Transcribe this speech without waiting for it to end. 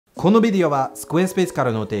このビデオはスクエアスペースか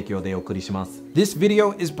らの提供でお送りします。This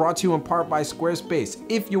video is brought to you in part by Squarespace.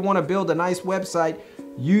 If you want to build a nice website,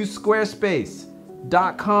 use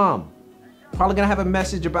squarespace.com. Probably gonna have a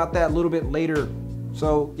message about that a little bit later.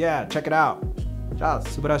 So yeah, check it out. じゃあ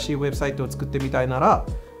素晴らしいウェブサイトを作ってみたいなら、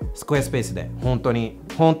スクエアスペースで本当に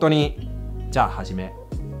じゃあ始め。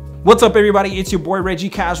What's up, everybody? It's your boy Reggie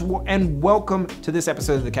Casual, and welcome to this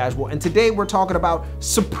episode of The Casual. And today we're talking about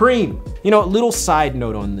Supreme. You know, a little side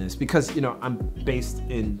note on this because, you know, I'm based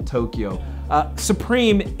in Tokyo.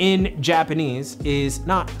 Supreme in Japanese is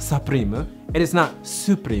not Supreme. It is not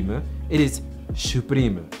Supreme. It is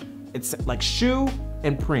Supreme. It's like shoe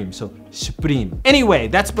and preem, so Supreme. Anyway,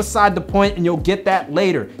 that's beside the point, and you'll get that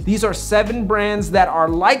later. These are 7 brands that are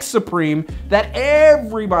like Supreme that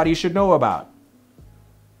everybody should know about.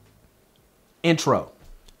 Intro,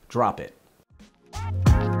 drop it.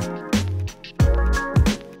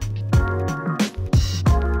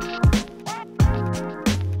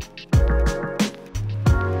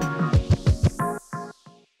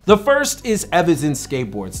 The first is Evazen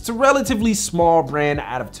Skateboards. It's a relatively small brand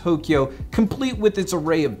out of Tokyo, complete with its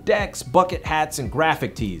array of decks, bucket hats, and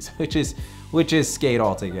graphic tees, which is skate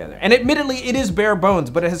altogether. And admittedly, it is bare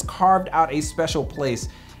bones, but it has carved out a special place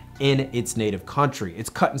in its native country. Its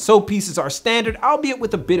cut and sew pieces are standard, albeit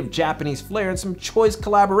with a bit of Japanese flair, and some choice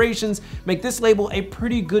collaborations make this label a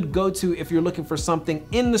pretty good go-to if you're looking for something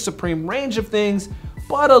in the Supreme range of things,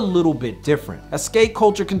 but a little bit different. As skate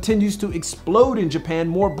culture continues to explode in Japan,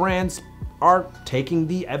 more brands are taking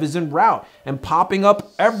the Evazen route and popping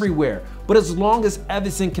up everywhere. But as long as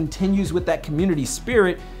Evazen continues with that community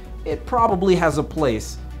spirit, it probably has a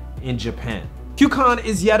place in Japan. Kyukan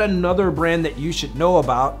is yet another brand that you should know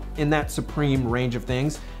about in that Supreme range of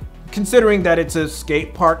things, considering that it's a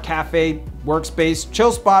skate park, cafe, workspace,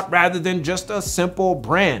 chill spot rather than just a simple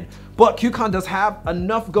brand. But Kyukan does have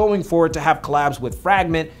enough going for it to have collabs with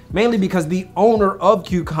Fragment, mainly because the owner of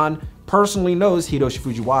Kyukan personally knows Hiroshi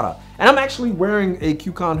Fujiwara. And I'm actually wearing a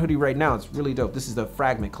Kyukan hoodie right now. It's really dope. This is the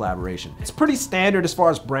Fragment collaboration. It's pretty standard as far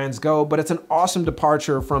as brands go, but it's an awesome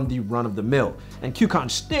departure from the run-of-the-mill. And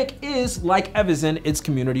Kyukan's shtick is, like Evazen, its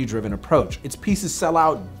community-driven approach. Its pieces sell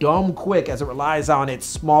out dumb quick as it relies on its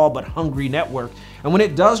small but hungry network. And when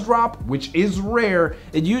it does drop, which is rare,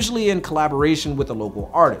 it's usually in collaboration with a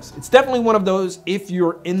local artist. It's definitely one of those if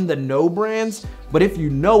you're in the know brands, but if you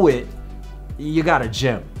know it, you got a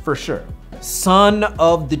gem, for sure. Son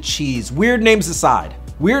of the Cheese. Weird names aside,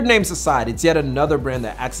 it's yet another brand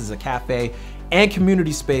that acts as a cafe and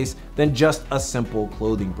community space than just a simple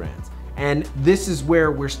clothing brand. And this is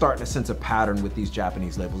where we're starting to sense a pattern with these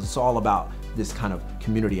Japanese labels. It's all about this kind of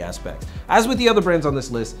community aspect. As with the other brands on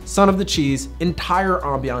this list, Son of the Cheese, entire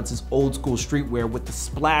ambiance is old school streetwear with the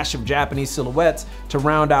splash of Japanese silhouettes to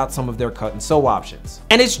round out some of their cut and sew options.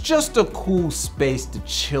 And it's just a cool space to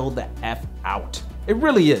chill the F out. It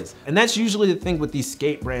really is. And that's usually the thing with these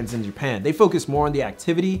skate brands in Japan. They focus more on the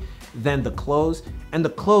activity than the clothes, and the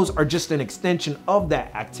clothes are just an extension of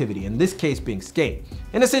that activity, in this case being skate.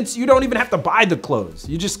 In a sense, you don't even have to buy the clothes.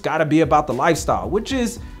 You just gotta be about the lifestyle, which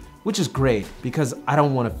is great because I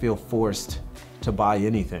don't wanna feel forced to buy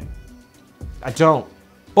anything. I don't.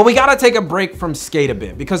 But we gotta take a break from skate a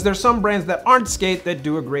bit because there's some brands that aren't skate that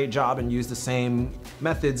do a great job and use the same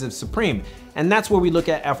methods of Supreme. And that's where we look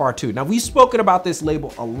at FR2. Now, we've spoken about this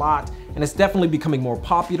label a lot, and it's definitely becoming more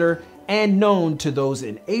popular and known to those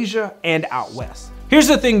in Asia and out west. Here's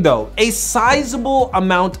the thing though, a sizable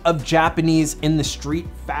amount of Japanese in the street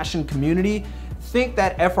fashion community think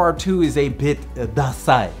that FR2 is a bit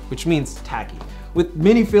dasai, which means tacky, with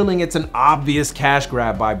many feeling it's an obvious cash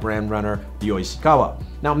grab by brand runner Ryo Ishikawa.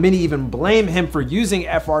 Now, many even blame him for using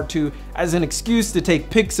FR2 as an excuse to take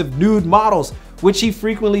pics of nude models, which he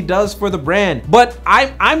frequently does for the brand. But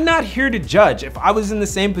I'm not here to judge. If I was in the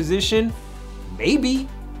same position, maybe.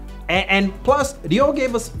 And plus, Ryo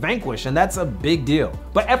gave us Vanquish, and that's a big deal.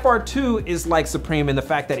 But FR2 is like Supreme in the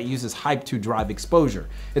fact that it uses hype to drive exposure.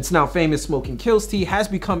 Its now famous Smoking Kills tee has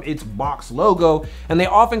become its box logo, and they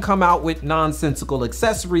often come out with nonsensical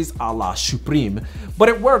accessories a la Supreme, but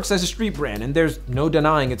it works as a street brand, and there's no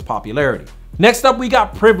denying its popularity. Next up, we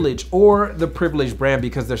got Privilege, or the Privilege brand,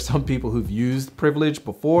 because there's some people who've used Privilege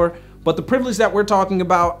before, but the Privilege that we're talking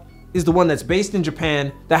about is the one that's based in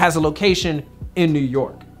Japan that has a location in New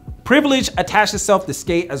York. Privilege attached itself to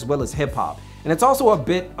skate as well as hip hop, and it's also a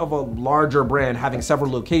bit of a larger brand having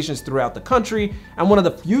several locations throughout the country and one of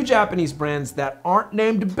the few Japanese brands that aren't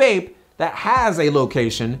named Bape that has a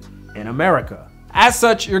location in America. As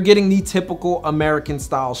such, you're getting the typical American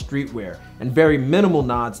style streetwear and very minimal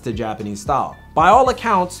nods to Japanese style. By all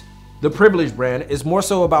accounts, The Privilege brand is more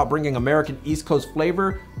so about bringing American East Coast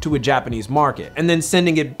flavor to a Japanese market and then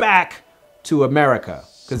sending it back to America,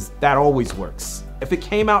 because that always works. If it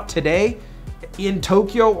came out today in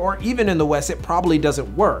Tokyo or even in the West, it probably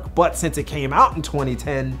doesn't work. But since it came out in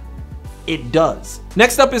 2010, it does.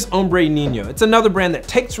 Next up is Hombre Nino. It's another brand that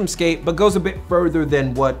takes from skate, but goes a bit further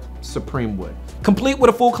than what Supreme would. Complete with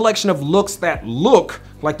a full collection of looks that look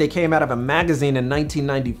like they came out of a magazine in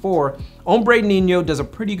 1994, Hombre Nino does a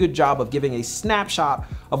pretty good job of giving a snapshot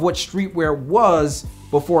of what streetwear was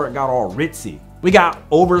before it got all ritzy. We got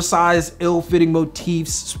oversized, ill-fitting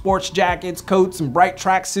motifs, sports jackets, coats, and bright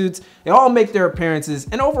tracksuits. They all make their appearances,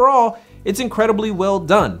 and overall, it's incredibly well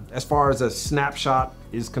done as far as a snapshot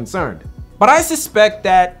is concerned. But I suspect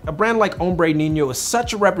that a brand like Hombre Nino is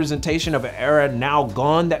such a representation of an era now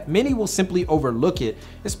gone that many will simply overlook it,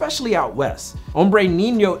 especially out west. Hombre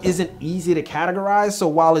Nino isn't easy to categorize, so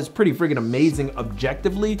while it's pretty friggin' amazing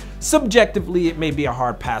objectively, subjectively it may be a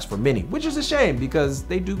hard pass for many, which is a shame because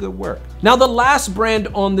they do good work. Now the last brand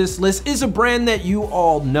on this list is a brand that you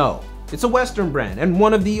all know. It's a Western brand and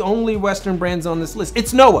one of the only Western brands on this list.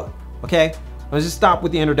 It's Noah, okay? Let's just stop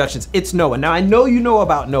with the introductions. It's Noah. Now I know you know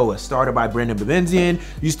about Noah, started by Brendan Babenzian,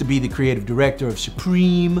 used to be the creative director of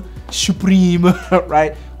Supreme,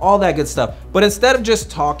 right? All that good stuff. But instead of just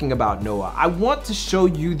talking about Noah, I want to show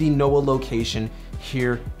you the Noah location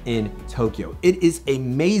here in Tokyo. It is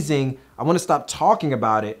amazing. I want to stop talking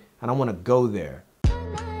about it and I want to go there.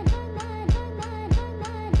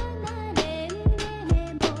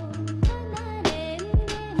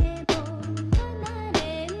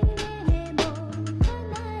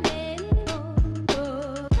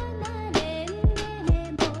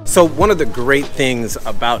 So one of the great things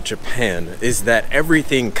about Japan is that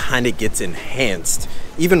everything kind of gets enhanced,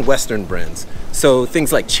 even Western brands. So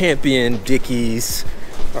things like Champion, Dickies,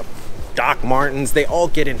 Doc Martens, they all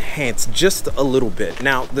get enhanced just a little bit.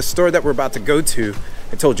 Now, the store that we're about to go to,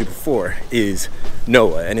 I told you before, is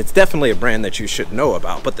Noah, and it's definitely a brand that you should know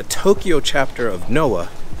about. But the Tokyo chapter of Noah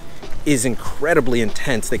is incredibly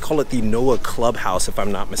intense. They call it the Noah Clubhouse, if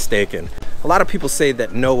I'm not mistaken. A lot of people say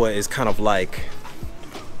that Noah is kind of like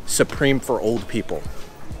Supreme for old people,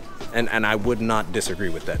 and I would not disagree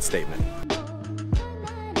with that statement.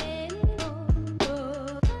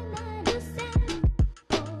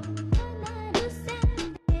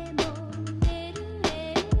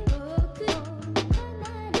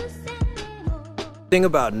 The thing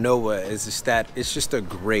about Noah is just that it's just a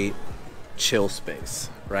great chill space,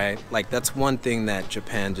 right? Like that's one thing that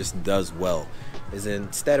Japan just does well, is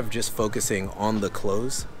instead of just focusing on the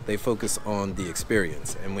clothes, they focus on the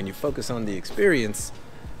experience. And when you focus on the experience,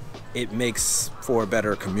 it makes for a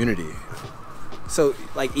better community. So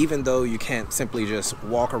like, even though you can't simply just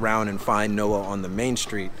walk around and find Noah on the main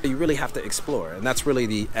street, you really have to explore. And that's really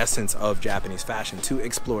the essence of Japanese fashion, to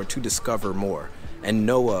explore, to discover more. And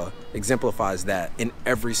Noah exemplifies that in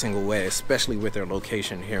every single way, especially with their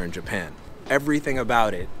location here in Japan. Everything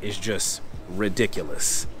about it is just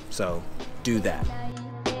ridiculous. So do that.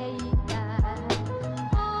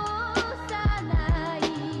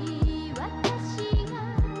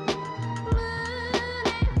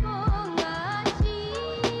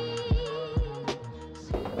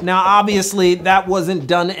 Now, obviously, that wasn't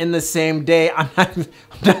done in the same day. I'm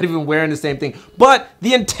not even wearing the same thing, but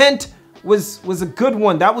the intent was a good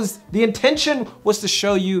one. The intention was to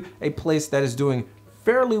show you a place that is doing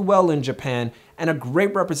fairly well in Japan and a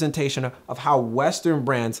great representation of how Western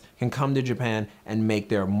brands can come to Japan and make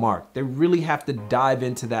their mark. They really have to dive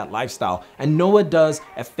into that lifestyle. And Noah does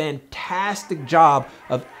a fantastic job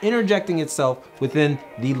of interjecting itself within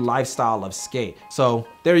the lifestyle of skate. So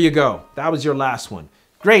there you go. That was your last one.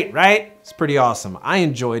 Great, right? It's pretty awesome. I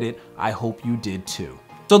enjoyed it. I hope you did too.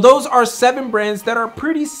 So those are 7 brands that are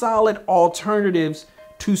pretty solid alternatives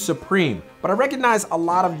to Supreme, but I recognize a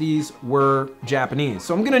lot of these were Japanese.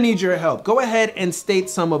 So I'm gonna need your help. Go ahead and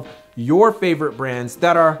state some of your favorite brands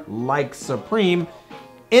that are like Supreme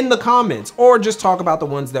in the comments, or just talk about the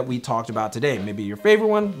ones that we talked about today. Maybe your favorite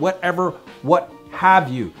one, whatever, what have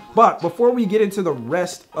you. But before we get into the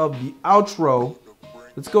rest of the outro,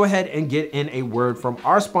 let's go ahead and get in a word from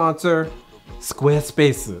our sponsor,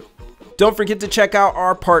 Squarespace. Don't forget to check out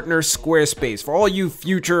our partner, Squarespace. For all you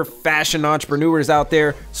future fashion entrepreneurs out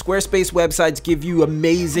there, Squarespace websites give you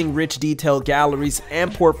amazing, rich, detailed galleries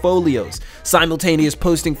and portfolios. Simultaneous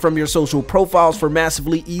posting from your social profiles for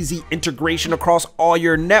massively easy integration across all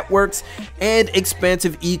your networks, and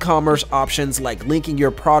expansive e-commerce options like linking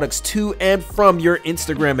your products to and from your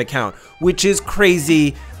Instagram account, which is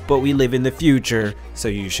crazy, but we live in the future, so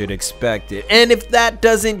you should expect it. And if that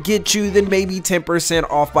doesn't get you, then maybe 10%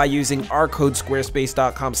 off by using our code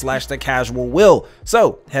squarespace.com/thecasualwill.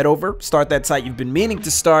 So head over, start that site you've been meaning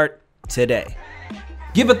to start today.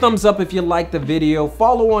 Give a thumbs up if you liked the video.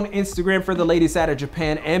 Follow on Instagram for the latest out of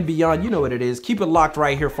Japan and beyond. You know what it is. Keep it locked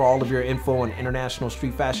right here for all of your info on international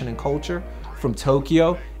street fashion and culture from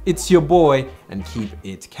Tokyo. It's your boy, and keep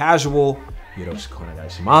it casual. Yoroshiku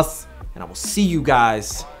onegaishimasu. And I will see you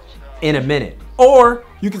guys in a minute. Or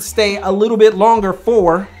you can stay a little bit longer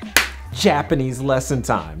for Japanese lesson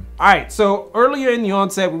time. All right, so earlier in the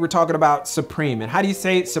onset, we were talking about supreme. And how do you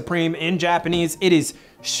say supreme in Japanese? It is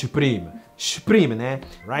supreme. Supreme, man,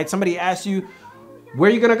 right? Somebody asks you, where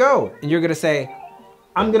are you gonna go? And you're gonna say,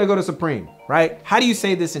 I'm gonna go to Supreme, right? How do you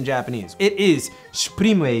say this in Japanese? It is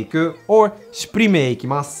Supreme e iku or Supreme e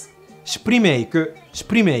ikimasu. Supreme e iku,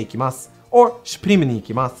 Supreme e ikimasu, or Supreme ni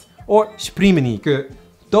ikimasu, or Supreme ni iku.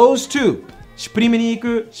 Those two, Supreme ni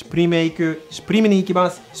iku, Supreme e iku, Supreme ni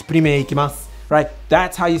ikimasu, Supreme e ikimasu, right?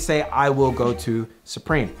 That's how you say I will go to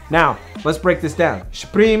Supreme. Now, let's break this down.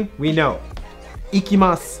 Supreme, we know.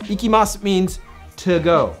 Ikimasu. Ikimasu means to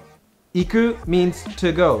go. Iku means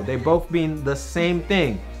to go. They both mean the same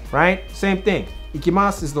thing, right? Same thing.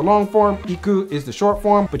 Ikimasu is the long form, iku is the short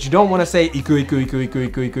form, but you don't want to say iku, iku, iku, iku,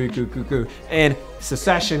 iku, iku, iku, iku, iku, and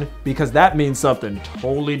succession, because that means something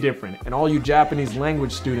totally different. And all you Japanese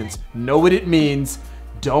language students know what it means.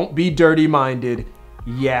 Don't be dirty-minded.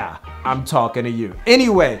 Yeah, I'm talking to you.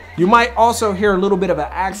 Anyway, you might also hear a little bit of an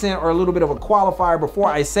accent or a little bit of a qualifier before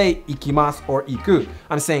I say ikimasu or iku.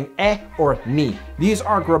 I'm saying or ni. These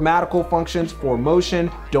are grammatical functions for motion.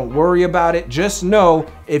 Don't worry about it. Just know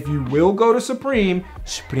if you will go to Supreme,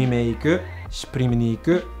 Supreme e iku, Supreme ni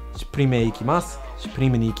iku, Supreme e ikimasu,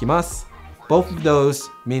 Supreme ni ikimasu. Both of those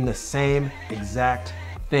mean the same exact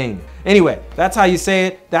thing. Anyway, that's how you say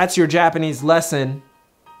it. That's your Japanese lesson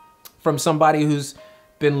from somebody who's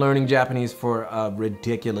been learning Japanese for a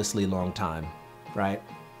ridiculously long time, right?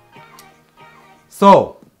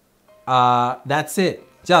 So, that's it.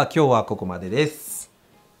 じゃあ今日はここまでです。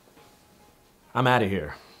I'm out of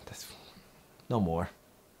here. No more.